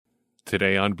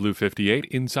Today on Blue 58,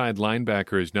 inside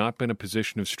linebacker has not been a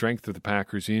position of strength for the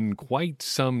Packers in quite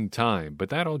some time, but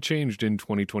that all changed in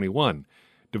 2021.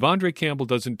 Devondre Campbell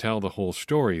doesn't tell the whole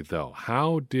story, though.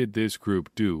 How did this group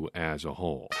do as a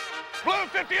whole? Blue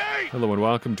 58! Hello and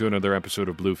welcome to another episode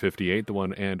of Blue 58, the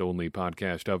one and only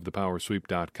podcast of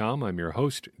thepowersweep.com. I'm your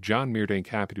host, John Meerdink,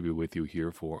 happy to be with you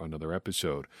here for another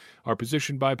episode. Our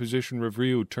position-by-position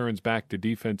review turns back to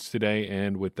defense today,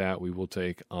 and with that we will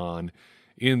take on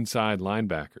inside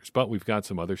linebackers. But we've got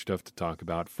some other stuff to talk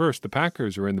about. First, the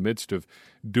Packers are in the midst of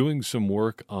doing some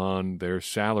work on their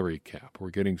salary cap.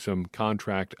 We're getting some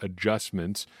contract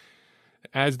adjustments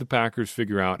as the Packers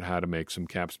figure out how to make some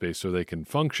cap space so they can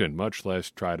function, much less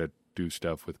try to do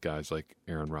stuff with guys like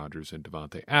Aaron Rodgers and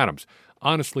Davante Adams.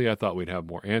 Honestly, I thought we'd have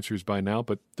more answers by now,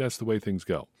 but that's the way things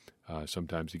go.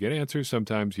 Sometimes you get answers,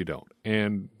 sometimes you don't.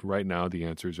 And right now, the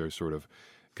answers are sort of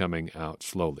coming out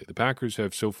slowly. The Packers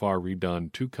have so far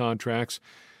redone 2 contracts,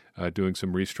 doing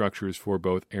some restructures for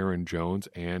both Aaron Jones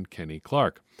and Kenny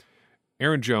Clark.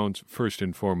 Aaron Jones, first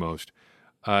and foremost,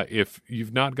 if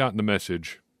you've not gotten the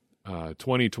message,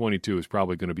 2022 is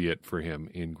probably going to be it for him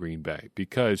in Green Bay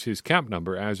because his cap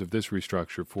number as of this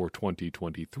restructure for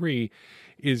 2023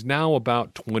 is now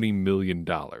about $20 million.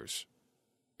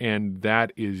 And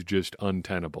that is just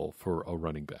untenable for a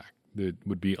running back. It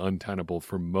would be untenable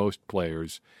for most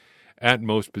players at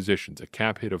most positions. A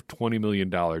cap hit of $20 million,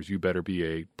 you better be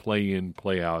a play-in,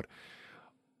 play-out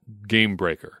game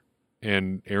breaker.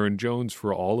 And Aaron Jones,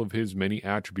 for all of his many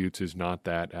attributes, is not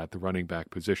that at the running back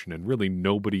position. And really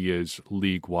nobody is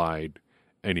league-wide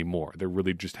anymore. There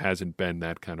really just hasn't been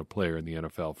that kind of player in the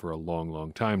NFL for a long,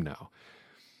 long time now.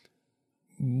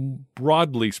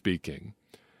 Broadly speaking,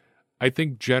 I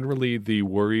think generally the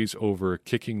worries over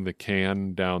kicking the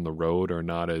can down the road are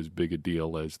not as big a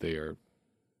deal as they are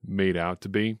made out to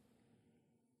be.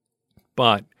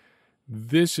 But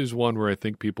this is one where I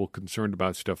think people concerned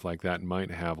about stuff like that might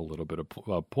have a little bit of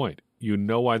a point. You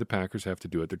know why the Packers have to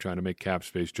do it. They're trying to make cap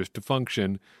space just to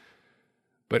function.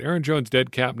 But Aaron Jones'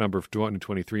 dead cap number for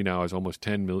 2023 now is almost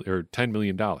 $10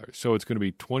 million. So it's going to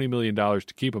be $20 million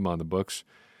to keep him on the books.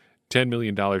 $10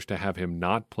 million to have him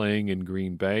not playing in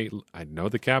Green Bay. I know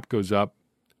the cap goes up,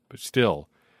 but still,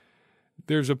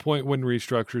 there's a point when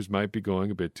restructures might be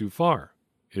going a bit too far.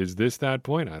 Is this that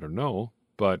point? I don't know,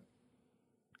 but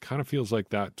kind of feels like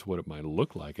that's what it might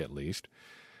look like at least.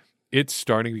 It's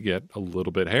starting to get a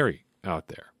little bit hairy out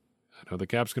there. I know the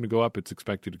cap's going to go up. It's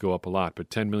expected to go up a lot, but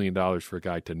 $10 million for a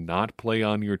guy to not play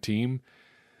on your team,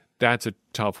 that's a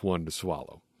tough one to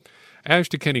swallow. As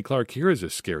to Kenny Clark, here is a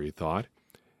scary thought.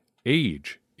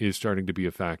 Age is starting to be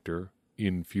a factor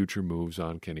in future moves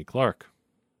on Kenny Clark.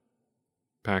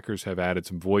 Packers have added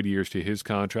some void years to his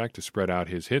contract to spread out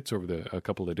his hits over a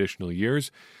couple additional years.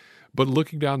 But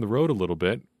looking down the road a little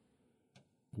bit,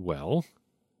 well,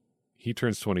 he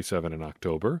turns 27 in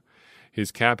October.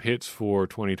 His cap hits for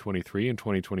 2023 and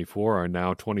 2024 are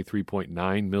now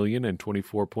 $23.9 million and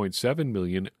 $24.7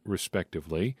 million,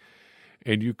 respectively.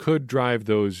 And you could drive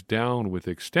those down with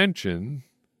extension,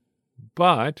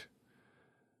 but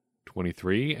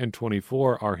 23 and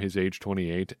 24 are his age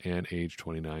 28 and age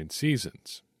 29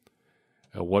 seasons.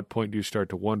 At what point do you start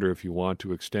to wonder if you want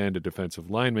to extend a defensive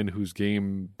lineman whose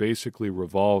game basically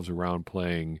revolves around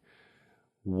playing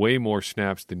way more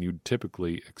snaps than you'd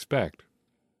typically expect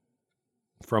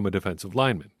from a defensive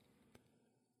lineman?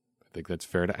 I think that's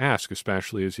fair to ask,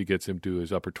 especially as he gets into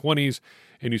his upper 20s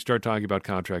and you start talking about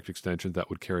contract extensions that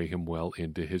would carry him well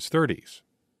into his 30s.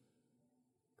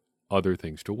 Other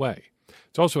things to weigh.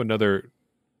 It's also another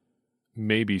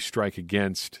maybe strike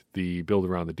against the build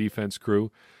around the defense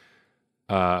crew.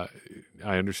 I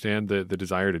understand the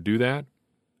desire to do that.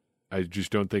 I just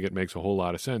don't think it makes a whole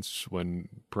lot of sense when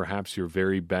perhaps your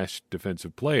very best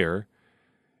defensive player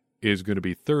is going to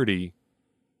be 30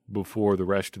 before the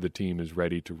rest of the team is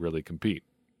ready to really compete.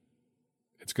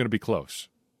 It's going to be close.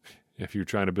 If you're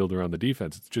trying to build around the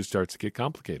defense, it just starts to get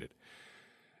complicated.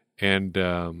 And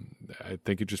I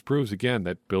think it just proves, again,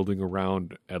 that building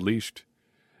around, at least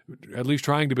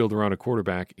trying to build around a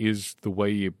quarterback is the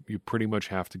way you pretty much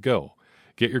have to go.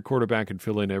 Get your quarterback and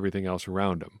fill in everything else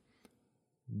around him.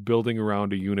 Building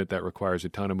around a unit that requires a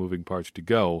ton of moving parts to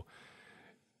go,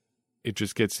 it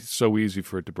just gets so easy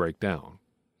for it to break down.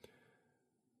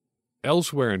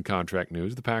 Elsewhere in contract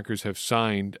news, the Packers have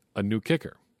signed a new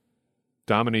kicker.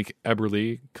 Dominique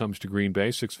Eberle comes to Green Bay,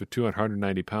 6'2",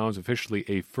 190 pounds, officially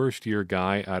a first-year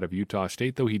guy out of Utah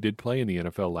State, though he did play in the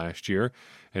NFL last year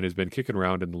and has been kicking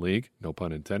around in the league, no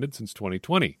pun intended, since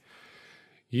 2020.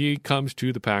 He comes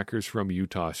to the Packers from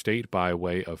Utah State by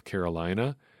way of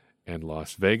Carolina and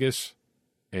Las Vegas,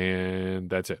 and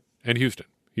that's it. And Houston.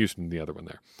 Houston, the other one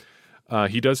there.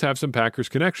 He does have some Packers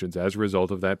connections as a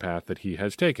result of that path that he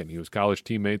has taken. He was college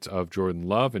teammates of Jordan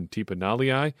Love and Tipa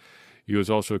Naliai. He was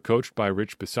also coached by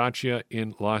Rich Bisaccia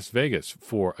in Las Vegas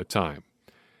for a time.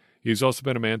 He's also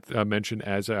been mentioned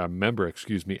as a member,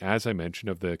 as I mentioned,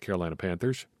 of the Carolina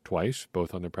Panthers twice,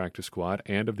 both on their practice squad,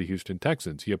 and of the Houston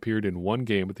Texans. He appeared in one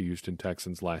game with the Houston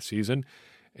Texans last season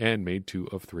and made 2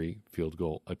 of 3 field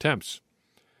goal attempts.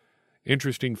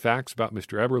 Interesting facts about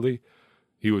Mr. Eberle.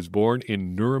 He was born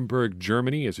in Nuremberg,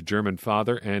 Germany, as a German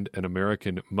father and an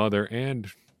American mother,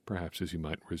 and perhaps as you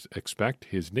might expect,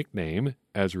 his nickname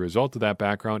as a result of that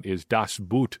background is Das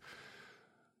Boot.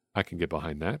 I can get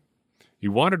behind that. He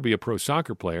wanted to be a pro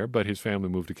soccer player, but his family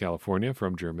moved to California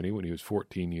from Germany when he was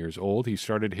 14 years old. He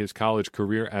started his college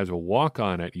career as a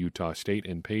walk-on at Utah State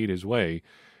and paid his way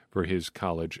for his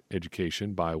college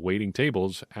education by waiting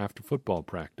tables after football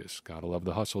practice. Gotta love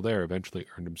the hustle there. Eventually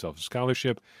earned himself a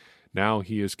scholarship. Now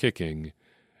he is kicking,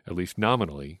 at least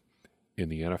nominally, in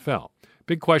the NFL.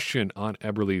 Big question on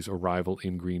Eberle's arrival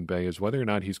in Green Bay is whether or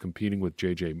not he's competing with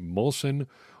J.J. Molson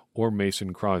or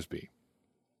Mason Crosby.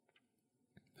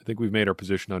 I think we've made our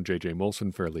position on J.J.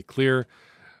 Molson fairly clear.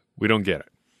 We don't get it.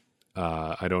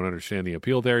 I don't understand the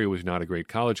appeal there. He was not a great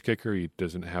college kicker. He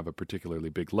doesn't have a particularly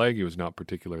big leg. He was not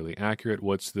particularly accurate.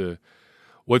 What's the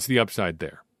upside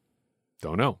there?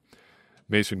 Don't know.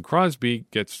 Mason Crosby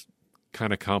gets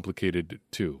kind of complicated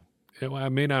too.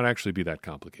 It may not actually be that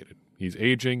complicated. He's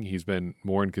aging. He's been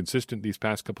more inconsistent these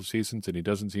past couple seasons, and he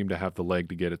doesn't seem to have the leg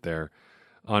to get it there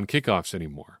on kickoffs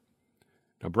anymore.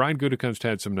 Now, Brian Gutekunst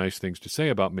had some nice things to say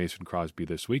about Mason Crosby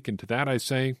this week, and to that I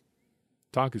say,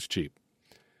 talk is cheap.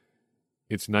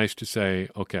 It's nice to say,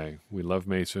 okay, we love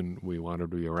Mason, we want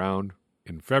him to be around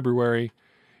in February.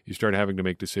 You start having to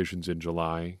make decisions in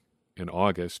July and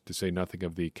August, to say nothing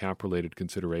of the cap-related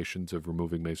considerations of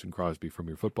removing Mason Crosby from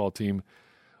your football team.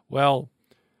 Well,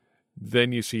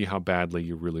 then you see how badly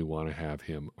you really want to have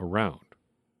him around,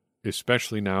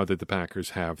 especially now that the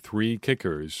Packers have 3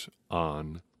 kickers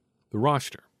on the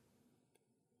roster.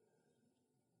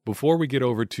 Before we get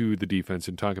over to the defense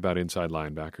and talk about inside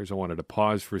linebackers, I wanted to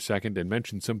pause for a second and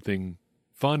mention something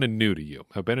fun and new to you.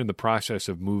 I've been in the process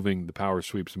of moving the Power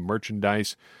Sweeps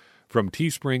merchandise from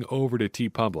Teespring over to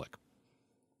TeePublic.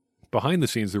 Behind the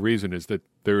scenes, the reason is that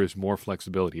there is more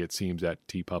flexibility, it seems, at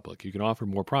TeePublic. You can offer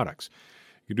more products.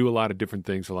 You do a lot of different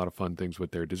things, a lot of fun things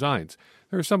with their designs.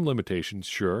 There are some limitations,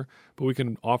 sure, but we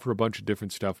can offer a bunch of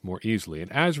different stuff more easily.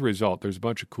 And as a result, there's a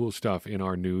bunch of cool stuff in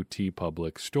our new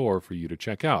TeePublic store for you to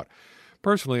check out.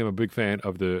 Personally, I'm a big fan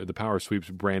of the Power Sweeps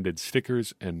branded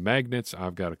stickers and magnets.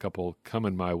 I've got a couple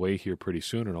coming my way here pretty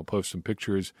soon, and I'll post some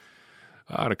pictures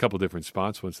at a couple different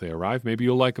spots once they arrive. Maybe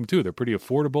you'll like them too. They're pretty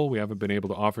affordable. We haven't been able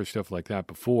to offer stuff like that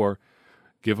before.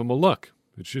 Give them a look.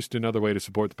 It's just another way to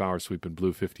support the Power Sweep in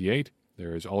Blue 58.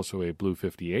 There is also a Blue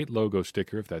 58 logo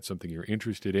sticker if that's something you're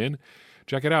interested in.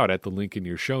 Check it out at the link in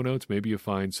your show notes. Maybe you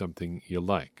find something you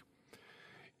like.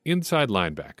 Inside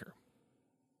linebacker.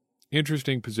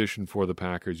 Interesting position for the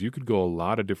Packers. You could go a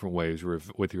lot of different ways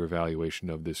with your evaluation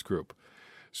of this group.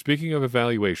 Speaking of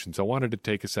evaluations, I wanted to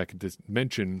take a second to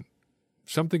mention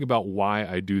something about why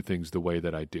I do things the way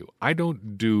that I do. I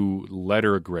don't do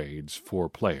letter grades for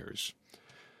players. I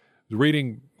was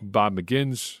reading Bob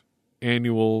McGinn's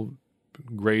annual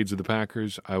grades of the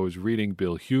Packers. I was reading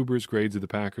Bill Huber's grades of the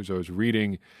Packers. I was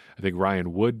reading, I think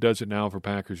Ryan Wood does it now for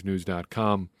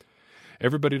PackersNews.com.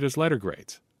 Everybody does letter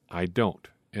grades. I don't.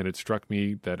 And it struck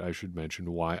me that I should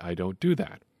mention why I don't do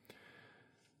that.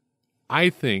 I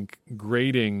think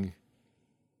grading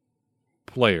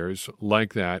players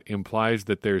like that implies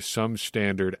that there's some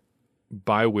standard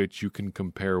by which you can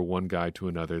compare one guy to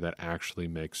another that actually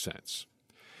makes sense.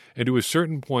 And to a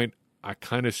certain point, I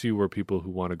kind of see where people who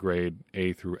want to grade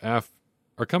A through F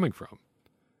are coming from.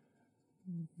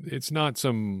 It's not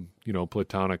some,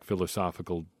 platonic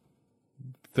philosophical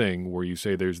thing where you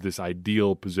say there's this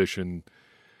ideal position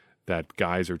that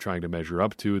guys are trying to measure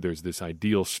up to. There's this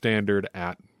ideal standard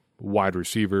at wide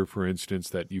receiver, for instance,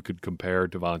 that you could compare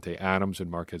Davante Adams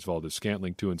and Marquez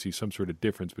Valdes-Scantling to and see some sort of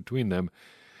difference between them.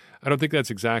 I don't think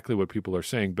that's exactly what people are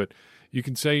saying, but you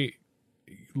can say,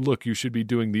 look, you should be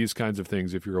doing these kinds of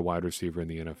things if you're a wide receiver in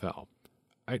the NFL.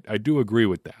 I do agree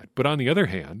with that. But on the other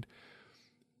hand,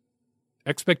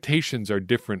 expectations are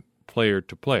different player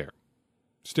to player.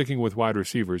 Sticking with wide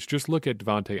receivers, just look at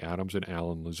Davante Adams and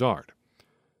Allen Lazard.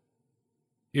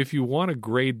 If you want to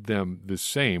grade them the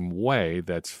same way,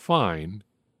 that's fine.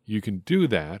 You can do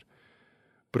that.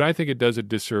 But I think it does a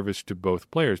disservice to both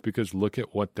players because look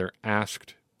at what they're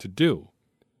asked to do.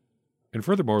 And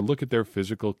furthermore, look at their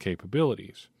physical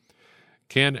capabilities.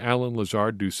 Can Allen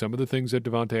Lazard do some of the things that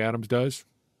Davante Adams does?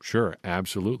 Sure,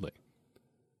 absolutely.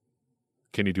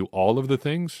 Can he do all of the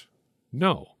things?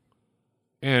 No.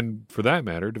 And for that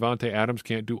matter, Davante Adams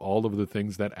can't do all of the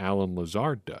things that Allen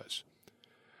Lazard does.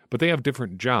 But they have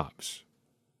different jobs.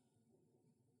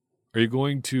 Are you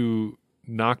going to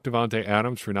knock Davante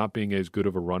Adams for not being as good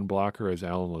of a run blocker as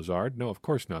Allen Lazard? No, of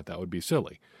course not. That would be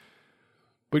silly.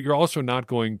 But you're also not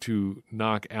going to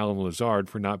knock Allen Lazard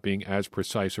for not being as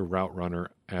precise a route runner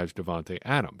as Davante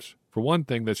Adams. For one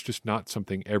thing, that's just not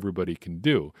something everybody can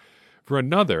do. For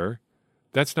another,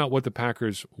 that's not what the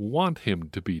Packers want him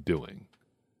to be doing.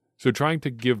 So trying to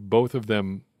give both of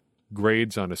them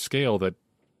grades on a scale that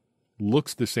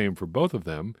looks the same for both of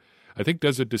them, I think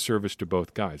does a disservice to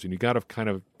both guys. And you got to kind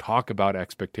of talk about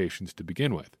expectations to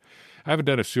begin with. I haven't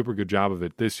done a super good job of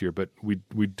it this year, but we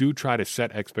do try to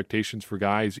set expectations for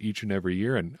guys each and every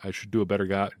year, and I should do a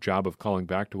better job of calling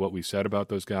back to what we said about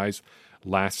those guys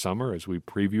last summer as we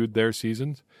previewed their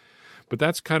seasons. But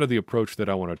that's kind of the approach that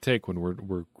I want to take when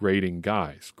we're grading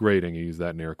guys. Grading, I use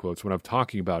that in air quotes, when I'm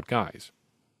talking about guys.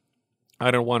 I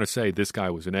don't want to say this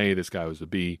guy was an A, this guy was a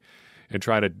B, and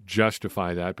try to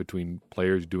justify that between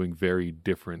players doing very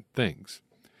different things.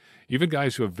 Even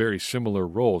guys who have very similar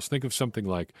roles, think of something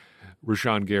like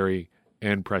Rashawn Gary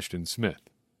and Preston Smith.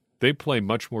 They play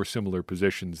much more similar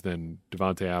positions than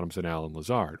Davante Adams and Allen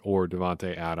Lazard, or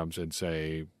Davante Adams and,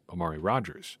 say, Amari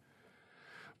Rodgers.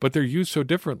 But they're used so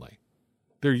differently.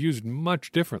 They're used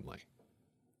much differently.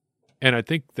 And I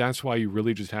think that's why you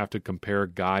really just have to compare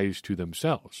guys to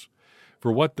themselves.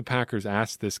 For what the Packers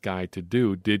asked this guy to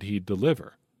do, did he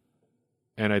deliver?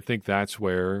 And I think that's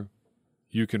where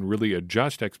you can really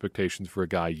adjust expectations for a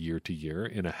guy year to year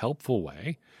in a helpful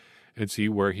way and see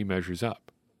where he measures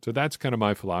up. So that's kind of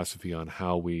my philosophy on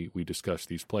how we discuss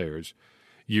these players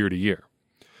year to year.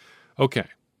 Okay,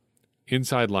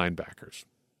 inside linebackers.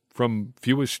 From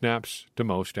fewest snaps to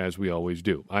most, as we always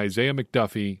do. Isaiah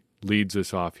McDuffie leads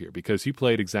us off here because he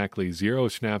played exactly 0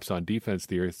 snaps on defense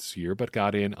this year, but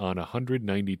got in on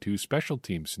 192 special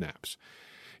team snaps.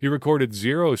 He recorded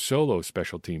 0 solo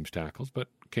special teams tackles, but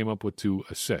came up with 2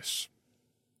 assists.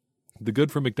 The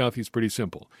good for McDuffie is pretty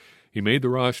simple. He made the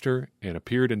roster and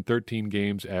appeared in 13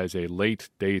 games as a late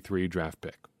day 3 draft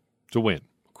pick. It's a win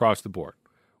across the board.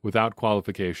 Without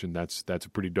qualification, that's a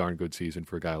pretty darn good season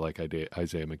for a guy like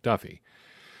Isaiah McDuffie.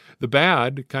 The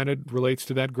bad kind of relates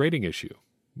to that grading issue.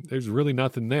 There's really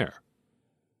nothing there.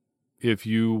 If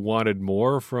you wanted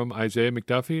more from Isaiah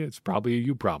McDuffie, it's probably a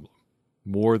you problem.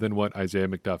 More than what Isaiah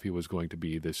McDuffie was going to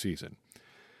be this season.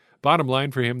 Bottom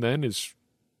line for him then is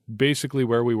basically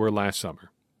where we were last summer.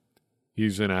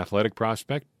 He's an athletic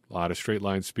prospect, a lot of straight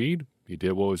line speed. He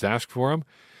did what was asked for him.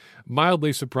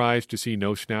 Mildly surprised to see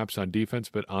no snaps on defense,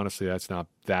 but honestly, that's not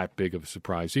that big of a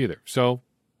surprise either. So,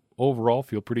 overall,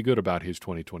 feel pretty good about his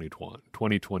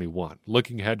 2021.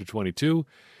 Looking ahead to 22,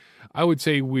 I would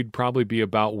say we'd probably be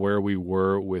about where we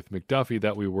were with McDuffie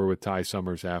that we were with Ty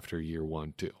Summers after year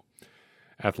 1, 2.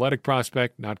 Athletic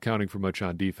prospect, not counting for much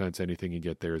on defense. Anything you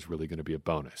get there is really going to be a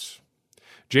bonus.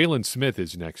 Jalen Smith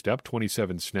is next up,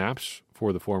 27 snaps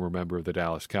for the former member of the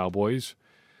Dallas Cowboys.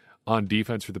 On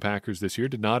defense for the Packers this year,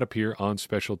 did not appear on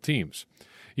special teams.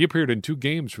 He appeared in 2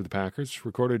 games for the Packers,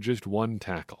 recorded just 1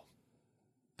 tackle.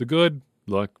 The good,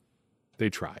 look,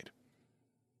 they tried.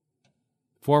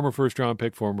 Former first-round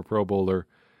pick, former Pro Bowler,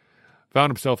 found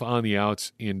himself on the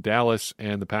outs in Dallas,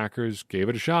 and the Packers gave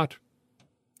it a shot.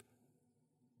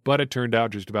 But it turned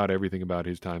out just about everything about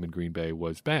his time in Green Bay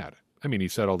was bad. I mean, he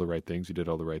said all the right things, he did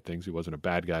all the right things, he wasn't a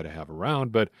bad guy to have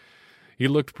around, but he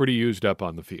looked pretty used up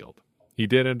on the field. He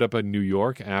did end up in New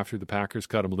York after the Packers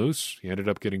cut him loose. He ended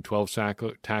up getting 12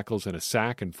 tackles and a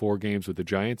sack in 4 games with the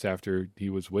Giants after he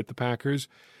was with the Packers.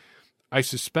 I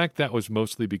suspect that was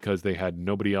mostly because they had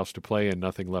nobody else to play and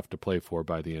nothing left to play for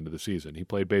by the end of the season. He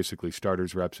played basically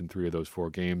starters reps in 3 of those 4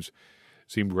 games.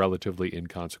 Seemed relatively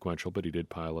inconsequential, but he did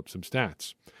pile up some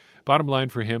stats. Bottom line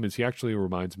for him is he actually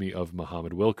reminds me of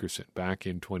Muhammad Wilkerson. Back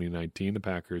in 2019, the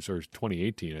Packers, or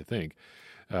 2018, I think,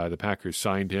 the Packers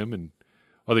signed him and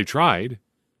they tried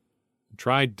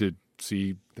to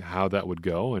see how that would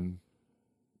go and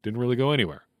didn't really go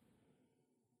anywhere.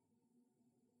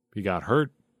 He got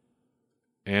hurt,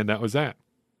 and that was that.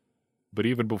 But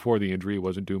even before the injury, it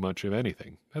wasn't doing much of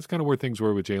anything. That's kind of where things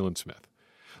were with Jalen Smith.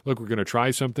 Look, we're going to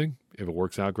try something. If it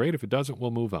works out, great. If it doesn't,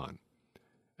 we'll move on.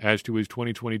 As to his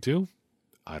 2022,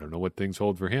 I don't know what things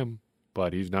hold for him,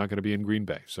 but he's not going to be in Green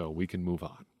Bay, so we can move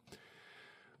on.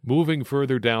 Moving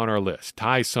further down our list,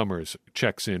 Ty Summers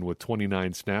checks in with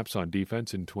 29 snaps on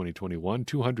defense in 2021,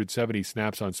 270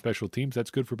 snaps on special teams. That's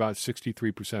good for about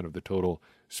 63% of the total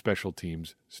special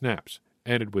teams snaps.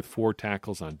 ended with 4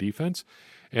 tackles on defense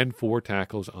and 4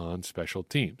 tackles on special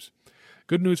teams.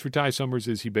 Good news for Ty Summers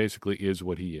is he basically is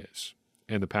what he is.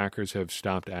 And the Packers have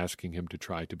stopped asking him to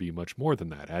try to be much more than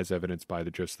that, as evidenced by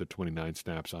just the 29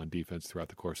 snaps on defense throughout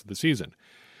the course of the season.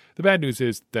 The bad news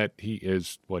is that he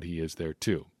is what he is there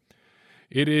too.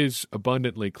 It is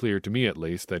abundantly clear, to me at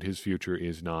least, that his future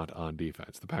is not on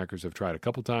defense. The Packers have tried a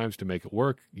couple times to make it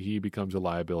work. He becomes a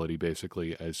liability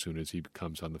basically as soon as he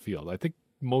comes on the field. I think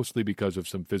mostly because of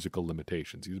some physical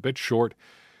limitations. He's a bit short.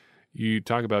 You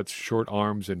talk about short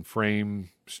arms and frame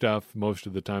stuff. Most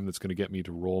of the time that's going to get me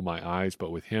to roll my eyes,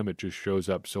 but with him it just shows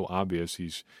up so obvious.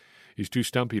 He's too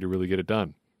stumpy to really get it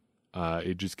done.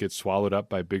 It just gets swallowed up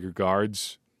by bigger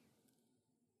guards.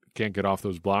 Can't get off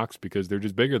those blocks because they're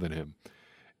just bigger than him.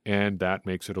 And that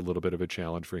makes it a little bit of a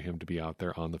challenge for him to be out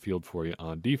there on the field for you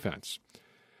on defense.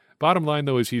 Bottom line,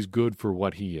 though, is he's good for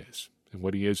what he is. And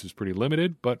what he is pretty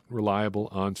limited, but reliable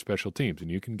on special teams.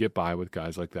 And you can get by with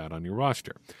guys like that on your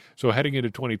roster. So heading into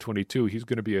 2022, he's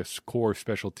going to be a core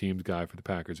special teams guy for the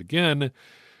Packers again,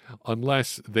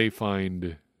 unless they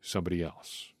find somebody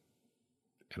else.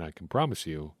 And I can promise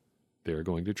you, they're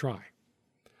going to try.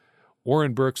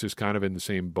 Oren Burks is kind of in the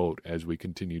same boat as we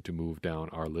continue to move down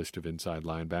our list of inside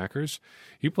linebackers.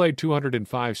 He played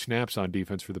 205 snaps on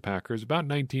defense for the Packers, about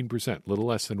 19%, little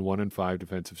less than 1 in 5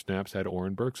 defensive snaps had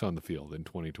Oren Burks on the field in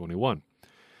 2021.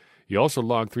 He also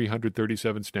logged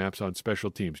 337 snaps on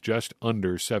special teams, just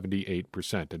under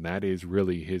 78%, and that is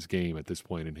really his game at this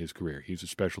point in his career. He's a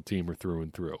special teamer through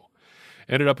and through.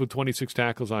 Ended up with 26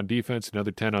 tackles on defense, another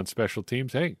 10 on special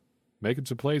teams. Hey, making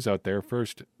some plays out there.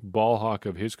 First ball hawk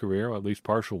of his career, or at least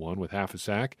partial one, with half a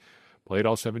sack. Played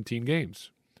all 17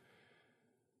 games.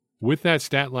 With that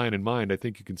stat line in mind, I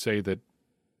think you can say that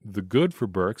the good for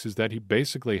Burks is that he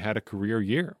basically had a career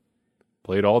year.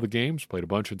 Played all the games, played a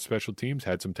bunch in special teams,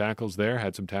 had some tackles there,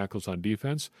 had some tackles on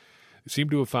defense. Seemed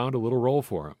to have found a little role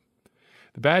for him.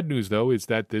 The bad news, though, is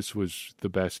that this was the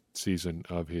best season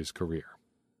of his career.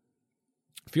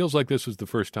 Feels like this was the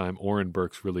first time Oren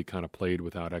Burks really kind of played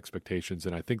without expectations,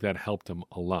 and I think that helped him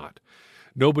a lot.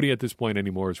 Nobody at this point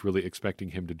anymore is really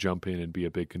expecting him to jump in and be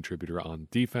a big contributor on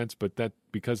defense, but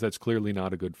because that's clearly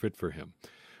not a good fit for him.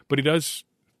 But he does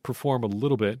perform a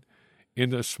little bit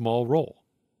in a small role,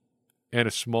 and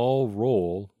a small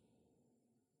role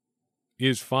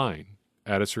is fine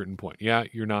at a certain point. Yeah,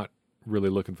 you're not really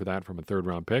looking for that from a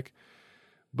third-round pick,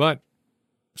 but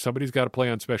somebody's got to play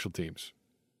on special teams.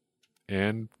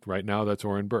 And right now, that's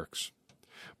Oren Burks.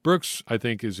 Burks, I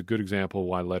think, is a good example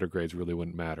why letter grades really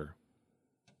wouldn't matter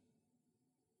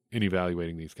in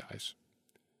evaluating these guys.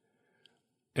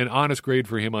 An honest grade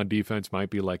for him on defense might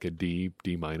be like a D,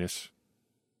 D-.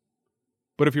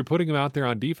 But if you're putting him out there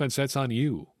on defense, that's on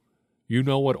you. You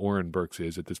know what Oren Burks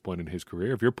is at this point in his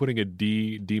career. If you're putting a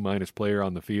D, D- player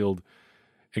on the field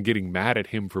and getting mad at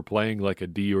him for playing like a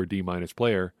D or D-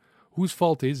 player, whose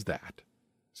fault is that?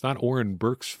 It's not Oren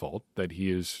Burks' fault that he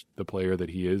is the player that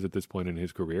he is at this point in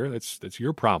his career. That's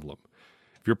your problem.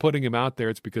 If you're putting him out there,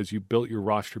 it's because you built your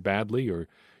roster badly or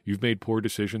you've made poor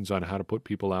decisions on how to put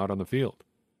people out on the field.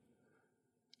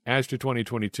 As to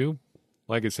 2022,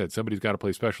 like I said, somebody's got to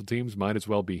play special teams. Might as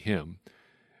well be him.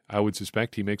 I would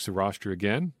suspect he makes the roster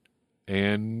again,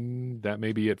 and that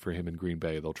may be it for him in Green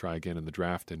Bay. They'll try again in the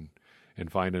draft and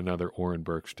find another Oren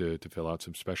Burks to fill out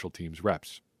some special teams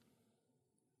reps.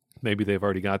 Maybe they've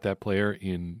already got that player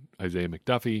in Isaiah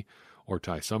McDuffie or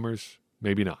Ty Summers.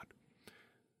 Maybe not.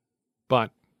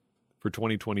 But for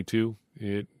 2022,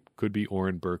 it could be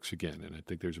Oren Burks again, and I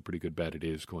think there's a pretty good bet it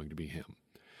is going to be him.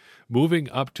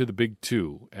 Moving up to the big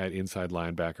two at inside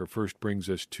linebacker first brings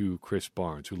us to Chris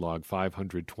Barnes, who logged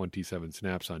 527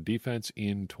 snaps on defense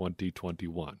in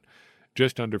 2021.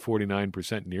 Just under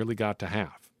 49%, nearly got to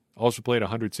half. Also played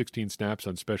 116 snaps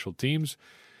on special teams.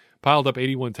 Piled up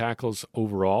 81 tackles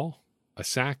overall, a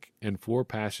sack, and 4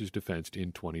 passes defensed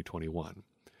in 2021.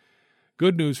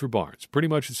 Good news for Barnes. Pretty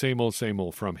much the same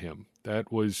old from him.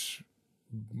 That was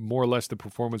more or less the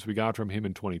performance we got from him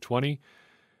in 2020.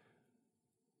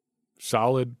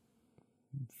 Solid,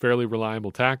 fairly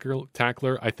reliable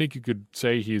tackler. I think you could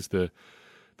say he's the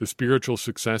spiritual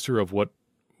successor of what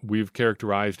we've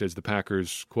characterized as the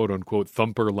Packers' quote-unquote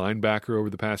thumper linebacker over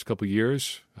the past couple of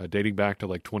years, dating back to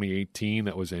like 2018.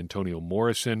 That was Antonio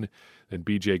Morrison. Then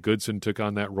B.J. Goodson took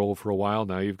on that role for a while.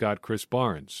 Now you've got Chris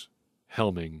Barnes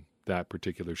helming that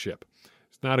particular ship.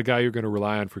 It's not a guy you're going to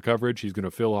rely on for coverage. He's going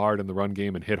to fill hard in the run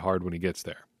game and hit hard when he gets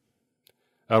there.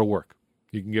 That'll work.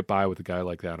 You can get by with a guy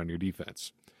like that on your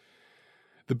defense.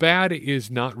 The bad is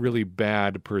not really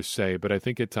bad per se, but I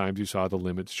think at times you saw the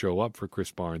limits show up for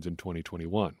Chris Barnes in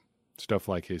 2021. Stuff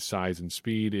like his size and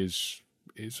speed is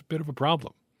is a bit of a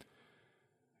problem.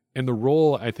 And the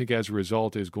role, I think, as a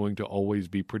result, is going to always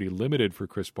be pretty limited for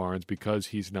Chris Barnes because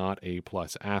he's not a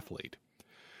plus athlete.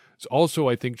 It's also,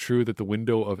 I think, true that the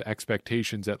window of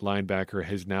expectations at linebacker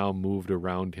has now moved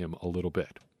around him a little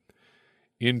bit.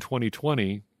 In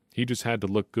 2020, he just had to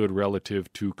look good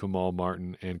relative to Kamal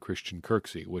Martin and Christian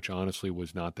Kirksey, which honestly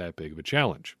was not that big of a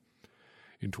challenge.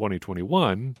 In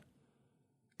 2021,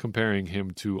 comparing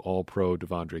him to All-Pro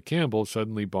Devondre Campbell,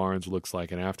 suddenly Barnes looks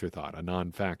like an afterthought, a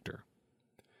non-factor.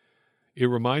 It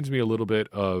reminds me a little bit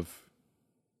of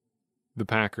the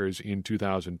Packers in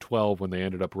 2012 when they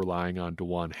ended up relying on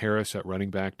DeJuan Harris at running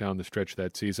back down the stretch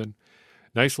that season.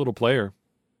 Nice little player.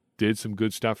 Did some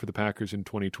good stuff for the Packers in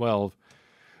 2012.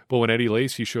 But when Eddie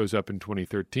Lacy shows up in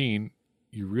 2013,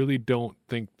 you really don't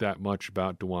think that much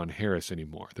about DeJuan Harris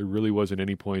anymore. There really wasn't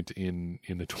any point in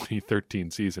the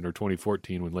 2013 season or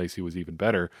 2014 when Lacy was even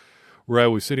better where I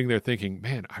was sitting there thinking,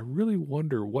 man, I really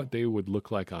wonder what they would look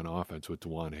like on offense with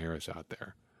DeJuan Harris out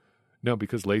there. No,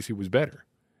 because Lacy was better.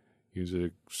 He was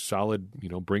a solid,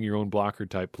 bring your own blocker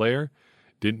type player.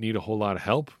 Didn't need a whole lot of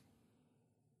help.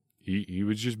 He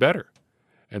was just better.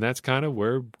 And that's kind of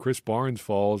where Chris Barnes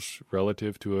falls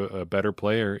relative to a better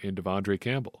player in Devondre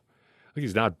Campbell. Like,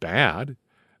 he's not bad.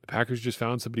 The Packers just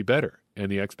found somebody better,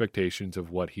 and the expectations of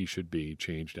what he should be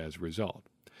changed as a result.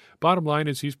 Bottom line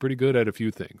is he's pretty good at a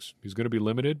few things. He's going to be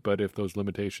limited, but if those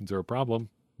limitations are a problem,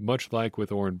 much like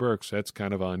with Oren Burks, that's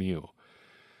kind of on you.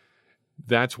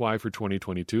 That's why for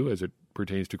 2022, as it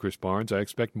pertains to Chris Barnes, I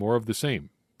expect more of the same,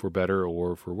 for better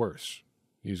or for worse.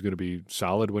 He's going to be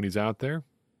solid when he's out there.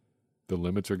 The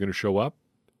limits are going to show up,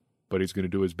 but he's going to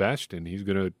do his best, and he's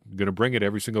going to bring it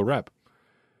every single rep.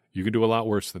 You can do a lot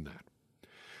worse than that.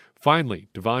 Finally,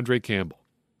 Devondre Campbell.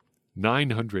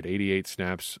 988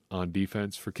 snaps on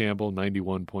defense for Campbell,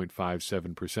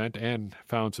 91.57%, and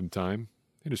found some time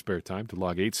in his spare time to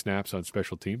log 8 snaps on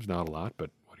special teams. Not a lot,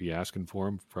 but what are you asking for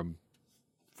him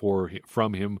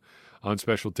from him on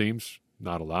special teams?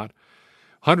 Not a lot.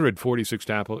 146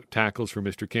 tackles for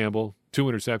Mr. Campbell, 2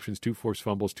 interceptions, 2 forced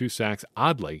fumbles, 2 sacks.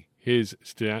 Oddly, his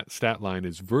stat line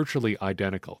is virtually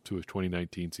identical to his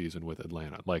 2019 season with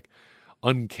Atlanta, like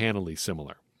uncannily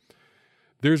similar.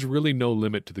 There's really no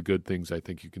limit to the good things I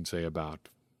think you can say about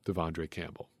Devondre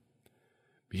Campbell.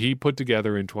 He put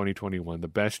together in 2021 the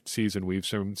best season we've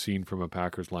seen from a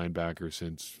Packers linebacker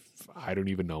since I don't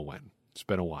even know when. It's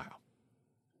been a while.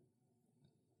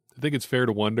 I think it's fair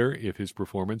to wonder if his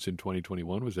performance in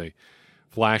 2021 was a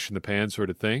flash-in-the-pan sort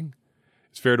of thing.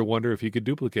 It's fair to wonder if he could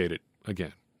duplicate it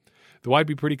again. Though I'd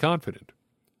be pretty confident,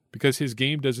 because his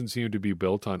game doesn't seem to be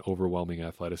built on overwhelming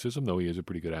athleticism, though he is a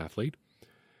pretty good athlete.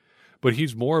 But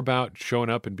he's more about showing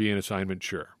up and being assignment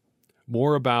sure.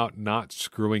 More about not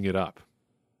screwing it up.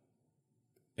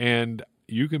 And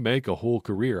you can make a whole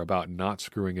career about not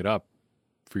screwing it up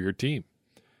for your team.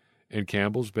 And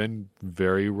Campbell's been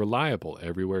very reliable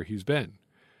everywhere he's been.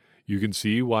 You can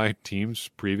see why teams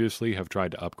previously have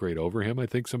tried to upgrade over him, I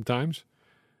think, sometimes.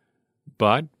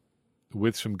 But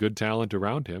with some good talent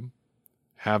around him,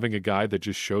 having a guy that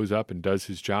just shows up and does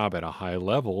his job at a high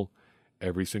level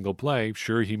every single play,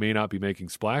 sure, he may not be making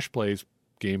splash plays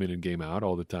game in and game out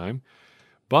all the time,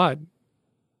 but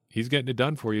he's getting it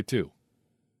done for you too.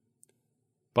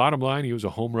 Bottom line, he was a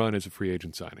home run as a free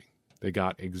agent signing. They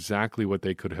got exactly what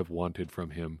they could have wanted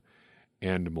from him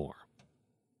and more.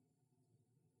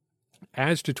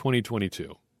 As to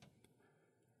 2022,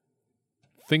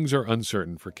 things are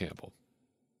uncertain for Campbell.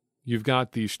 You've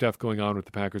got the stuff going on with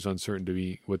the Packers'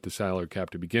 uncertainty with the salary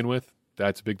cap to begin with.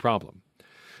 That's a big problem.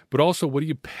 But also, what do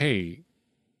you pay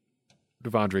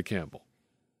Devondre Campbell?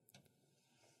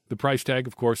 The price tag,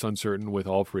 of course, uncertain with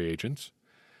all free agents.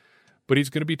 But he's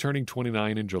going to be turning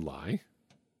 29 in July.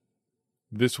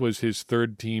 This was his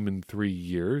third team in 3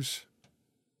 years.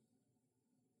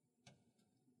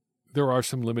 There are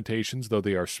some limitations, though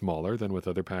they are smaller than with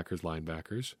other Packers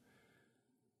linebackers.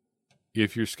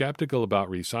 If you're skeptical about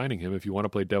re-signing him, if you want to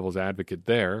play devil's advocate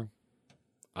there,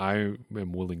 I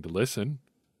am willing to listen.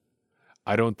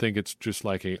 I don't think it's just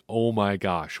like a, oh my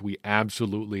gosh, we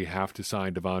absolutely have to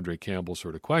sign Devondre Campbell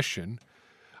sort of question.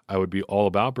 I would be all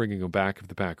about bringing him back if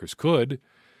the Packers could.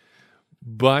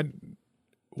 But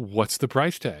what's the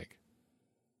price tag?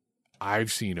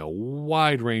 I've seen a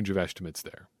wide range of estimates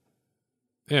there.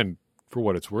 And for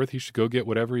what it's worth, he should go get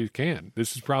whatever he can.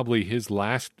 This is probably his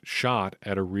last shot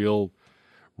at a real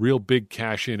big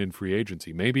cash in free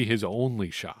agency. Maybe his only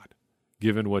shot,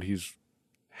 given what he's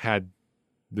had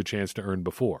the chance to earn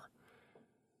before.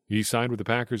 He signed with the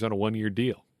Packers on a 1-year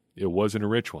deal. It wasn't a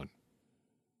rich one.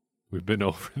 We've been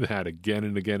over that again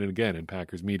and again and again in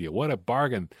Packers media. What a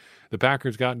bargain the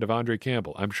Packers got in Devondre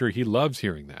Campbell. I'm sure he loves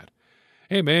hearing that.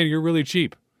 Hey, man, you're really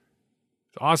cheap.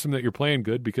 It's awesome that you're playing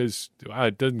good because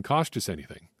it doesn't cost us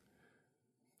anything.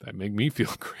 That make me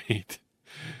feel great.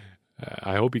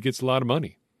 I hope he gets a lot of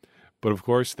money. But, of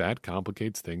course, that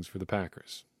complicates things for the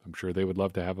Packers. I'm sure they would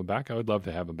love to have him back. I would love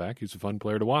to have him back. He's a fun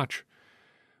player to watch.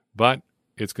 But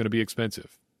it's going to be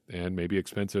expensive. And maybe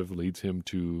expensive leads him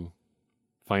to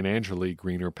financially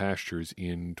greener pastures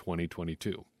in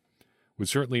 2022. Would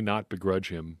certainly not begrudge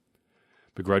him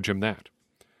that.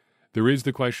 There is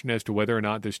the question as to whether or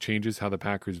not this changes how the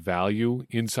Packers value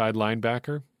inside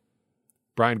linebacker.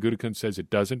 Brian Gutekunst says it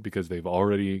doesn't because they've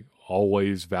already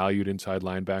always valued inside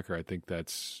linebacker. I think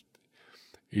that's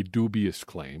a dubious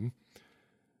claim.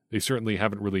 They certainly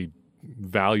haven't really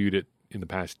valued it in the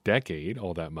past decade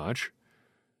all that much.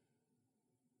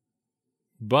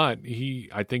 But he,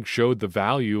 I think, showed the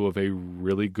value of a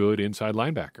really good inside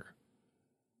linebacker.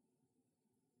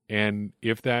 And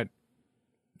if that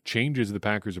changes the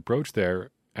Packers' approach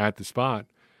there at the spot,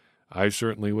 I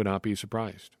certainly would not be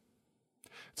surprised.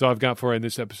 That's all I've got for you in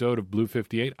this episode of Blue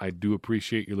 58. I do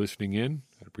appreciate you listening in.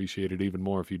 I'd appreciate it even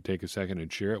more if you'd take a second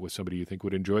and share it with somebody you think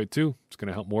would enjoy it too. It's going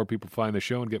to help more people find the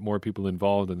show and get more people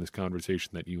involved in this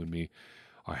conversation that you and me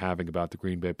are having about the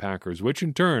Green Bay Packers, which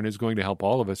in turn is going to help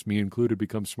all of us, me included,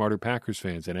 become smarter Packers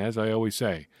fans. And as I always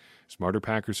say, smarter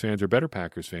Packers fans are better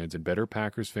Packers fans, and better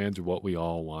Packers fans are what we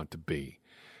all want to be.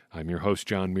 I'm your host,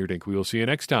 John Meerdink. We will see you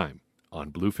next time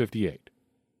on Blue 58.